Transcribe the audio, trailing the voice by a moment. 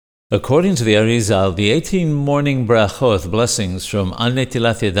According to the Arizal, the 18 morning brachot, blessings from Al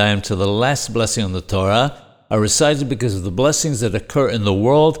Netilat Yadayim to the last blessing on the Torah, are recited because of the blessings that occur in the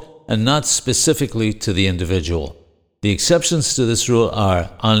world and not specifically to the individual. The exceptions to this rule are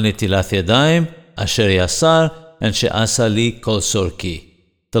Al Netilat Yadayim, Asher Yasar, and She'asa li kol Sorki.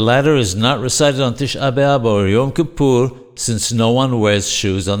 The latter is not recited on Tisha B'Av or Yom Kippur, since no one wears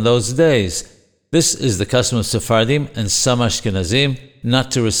shoes on those days. This is the custom of Sephardim and some Ashkenazim,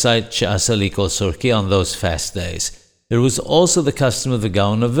 not to recite She'asa li kol Sorki on those fast days. It was also the custom of the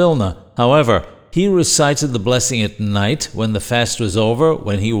Gaon of Vilna. However, he recited the blessing at night when the fast was over,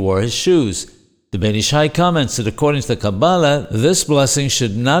 when he wore his shoes. The Ben Ish Hai comments that according to the Kabbalah, this blessing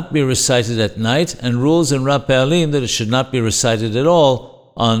should not be recited at night, and rules in Rab Pe'alim that it should not be recited at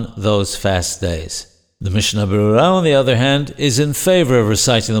all on those fast days. The Mishnah Berurah, on the other hand, is in favor of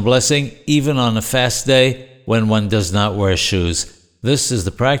reciting the blessing even on a fast day when one does not wear shoes. This is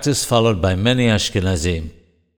the practice followed by many Ashkenazim.